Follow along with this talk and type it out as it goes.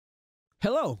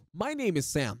Hello, my name is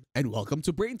Sam and welcome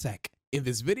to BrainTech. In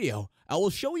this video, I will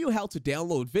show you how to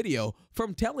download video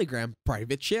from Telegram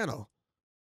private channel.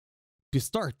 To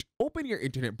start, open your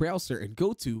internet browser and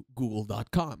go to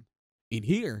google.com. In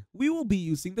here, we will be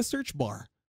using the search bar.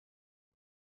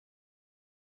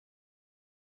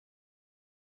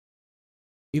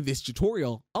 In this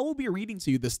tutorial, I will be reading to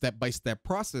you the step-by-step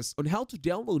process on how to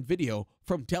download video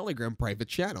from Telegram private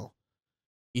channel.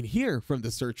 In here, from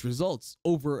the search results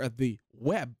over at the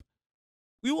web,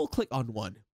 we will click on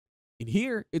one. In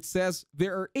here, it says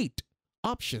there are 8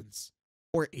 options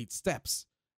or 8 steps.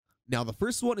 Now, the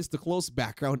first one is to close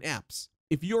background apps.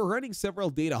 If you're running several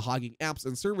data hogging apps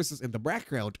and services in the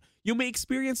background, you may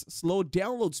experience slow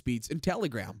download speeds in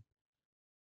Telegram.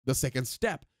 The second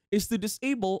step is to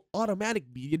disable automatic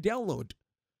media download.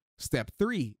 Step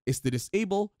 3 is to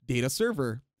disable data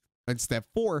server. On step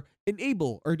 4,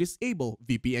 enable or disable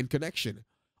VPN connection.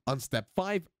 On step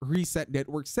 5, reset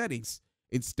network settings.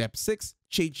 In step 6,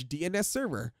 change DNS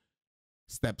server.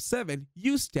 Step 7,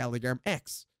 use Telegram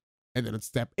X. And then on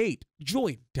step 8,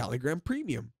 join Telegram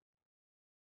Premium.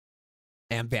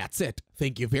 And that's it.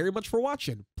 Thank you very much for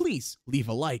watching. Please leave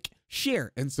a like,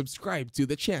 share, and subscribe to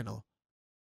the channel.